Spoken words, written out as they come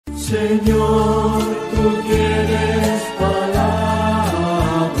Señor, tú tienes palabras,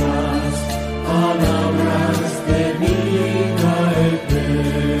 palabras de vida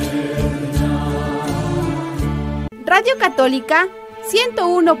eterna. Radio Católica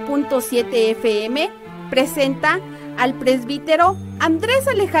 101.7 FM presenta al presbítero Andrés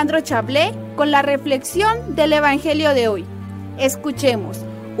Alejandro Chablé con la reflexión del Evangelio de hoy. Escuchemos,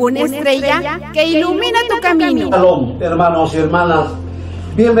 una estrella que ilumina tu camino. Shalom, hermanos y hermanas.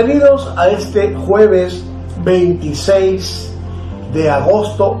 Bienvenidos a este jueves 26 de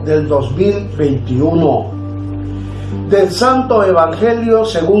agosto del 2021 del Santo Evangelio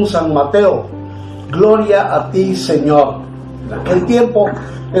según San Mateo. Gloria a ti, Señor. En aquel tiempo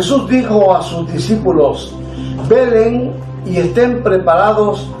Jesús dijo a sus discípulos: velen y estén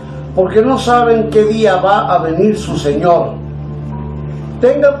preparados, porque no saben qué día va a venir su Señor.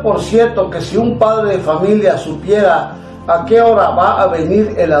 Tengan por cierto que si un padre de familia supiera a qué hora va a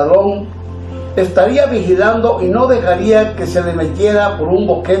venir el ladrón, estaría vigilando y no dejaría que se le metiera por un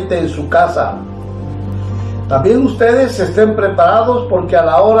boquete en su casa. También ustedes estén preparados, porque a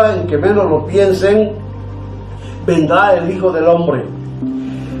la hora en que menos lo piensen, vendrá el Hijo del Hombre.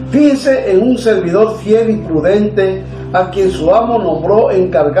 Fíjense en un servidor fiel y prudente, a quien su amo nombró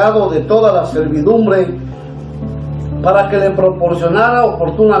encargado de toda la servidumbre, para que le proporcionara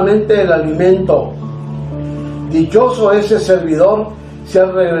oportunamente el alimento. Dichoso ese servidor si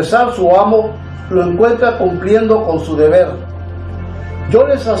al regresar su amo lo encuentra cumpliendo con su deber. Yo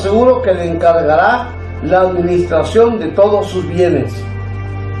les aseguro que le encargará la administración de todos sus bienes.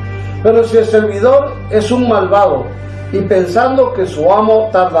 Pero si el servidor es un malvado y pensando que su amo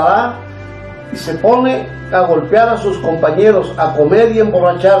tardará, y se pone a golpear a sus compañeros, a comer y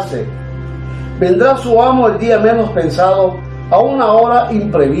emborracharse, vendrá su amo el día menos pensado, a una hora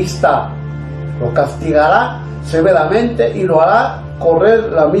imprevista. Lo castigará severamente y lo hará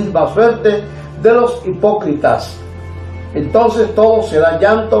correr la misma suerte de los hipócritas. Entonces todo será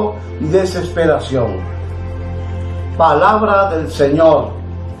llanto y desesperación. Palabra del Señor.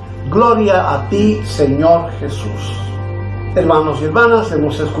 Gloria a ti, Señor Jesús. Hermanos y hermanas,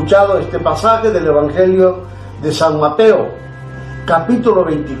 hemos escuchado este pasaje del Evangelio de San Mateo, capítulo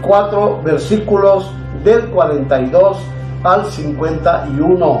 24, versículos del 42 al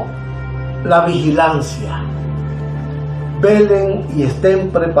 51. La vigilancia. Velen y estén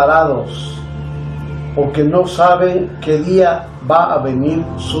preparados, porque no saben qué día va a venir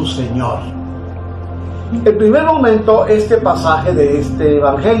su Señor. En primer momento, este pasaje de este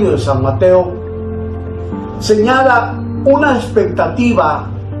Evangelio de San Mateo señala una expectativa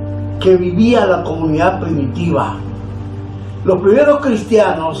que vivía la comunidad primitiva. Los primeros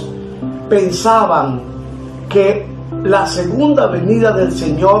cristianos pensaban que la segunda venida del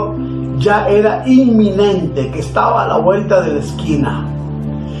Señor ya era inminente, que estaba a la vuelta de la esquina.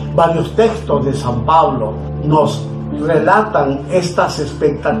 Varios textos de San Pablo nos relatan estas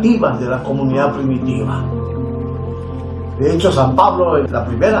expectativas de la comunidad primitiva. De hecho, San Pablo, en la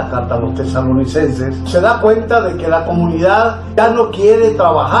primera carta a los tesalonicenses, se da cuenta de que la comunidad ya no quiere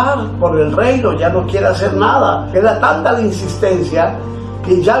trabajar por el reino, ya no quiere hacer nada. Era tanta la insistencia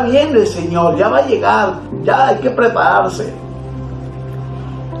que ya viene el Señor, ya va a llegar, ya hay que prepararse.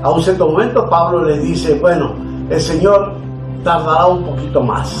 A un cierto momento Pablo les dice: bueno, el Señor tardará un poquito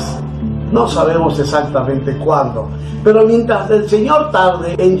más. No sabemos exactamente cuándo, pero mientras el Señor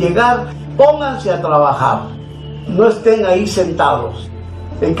tarde en llegar, pónganse a trabajar. No estén ahí sentados.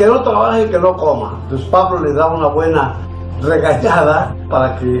 El que no trabaje, que no coma. Entonces Pablo les da una buena regañada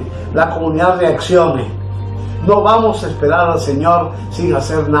para que la comunidad reaccione. No vamos a esperar al Señor sin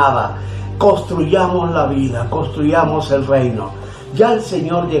hacer nada. Construyamos la vida, construyamos el reino. Ya el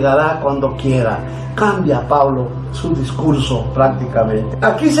Señor llegará cuando quiera. Cambia Pablo su discurso prácticamente.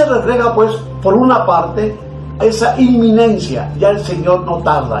 Aquí se refleja, pues, por una parte, esa inminencia. Ya el Señor no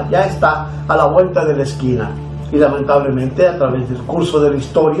tarda, ya está a la vuelta de la esquina. Y lamentablemente, a través del curso de la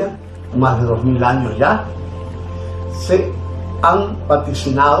historia, más de 2000 años ya, se han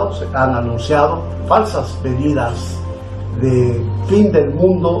vaticinado, se han anunciado falsas venidas de fin del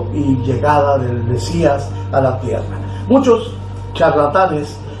mundo y llegada del Mesías a la tierra. Muchos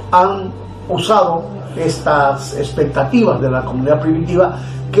charlatanes han usado estas expectativas de la comunidad primitiva,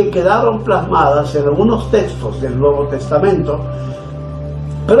 que quedaron plasmadas en algunos textos del Nuevo Testamento,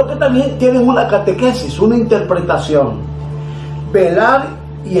 pero que también tienen una catequesis, una interpretación. Velar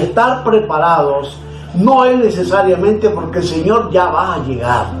y estar preparados no es necesariamente porque el Señor ya va a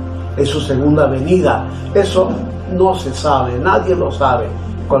llegar en su segunda venida. Eso no se sabe, nadie lo sabe.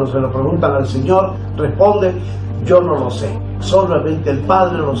 Cuando se lo preguntan al Señor, responde: yo no lo sé. Solamente el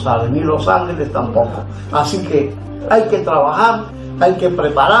Padre lo sabe, ni los ángeles tampoco. Así que hay que trabajar hay que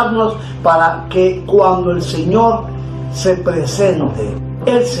prepararnos para que cuando el Señor se presente,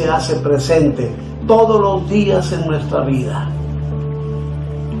 Él se hace presente todos los días en nuestra vida.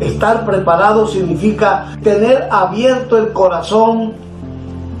 Estar preparado significa tener abierto el corazón,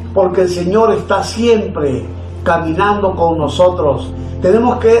 porque el Señor está siempre caminando con nosotros.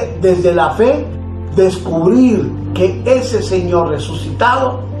 Tenemos que, desde la fe, descubrir que ese Señor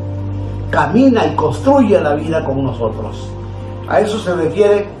resucitado camina y construye la vida con nosotros. A eso se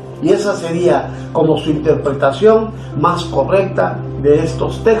refiere, y esa sería como su interpretación más correcta de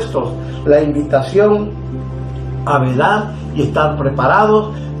estos textos, la invitación a velar y estar preparados,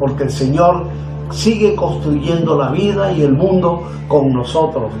 porque el Señor sigue construyendo la vida y el mundo con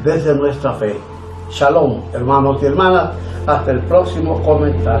nosotros desde nuestra fe. Shalom, hermanos y hermanas, hasta el próximo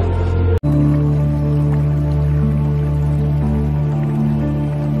comentario.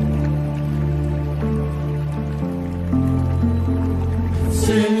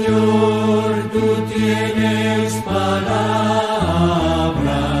 Señor, tú tienes palabras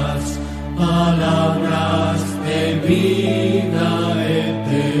de vida.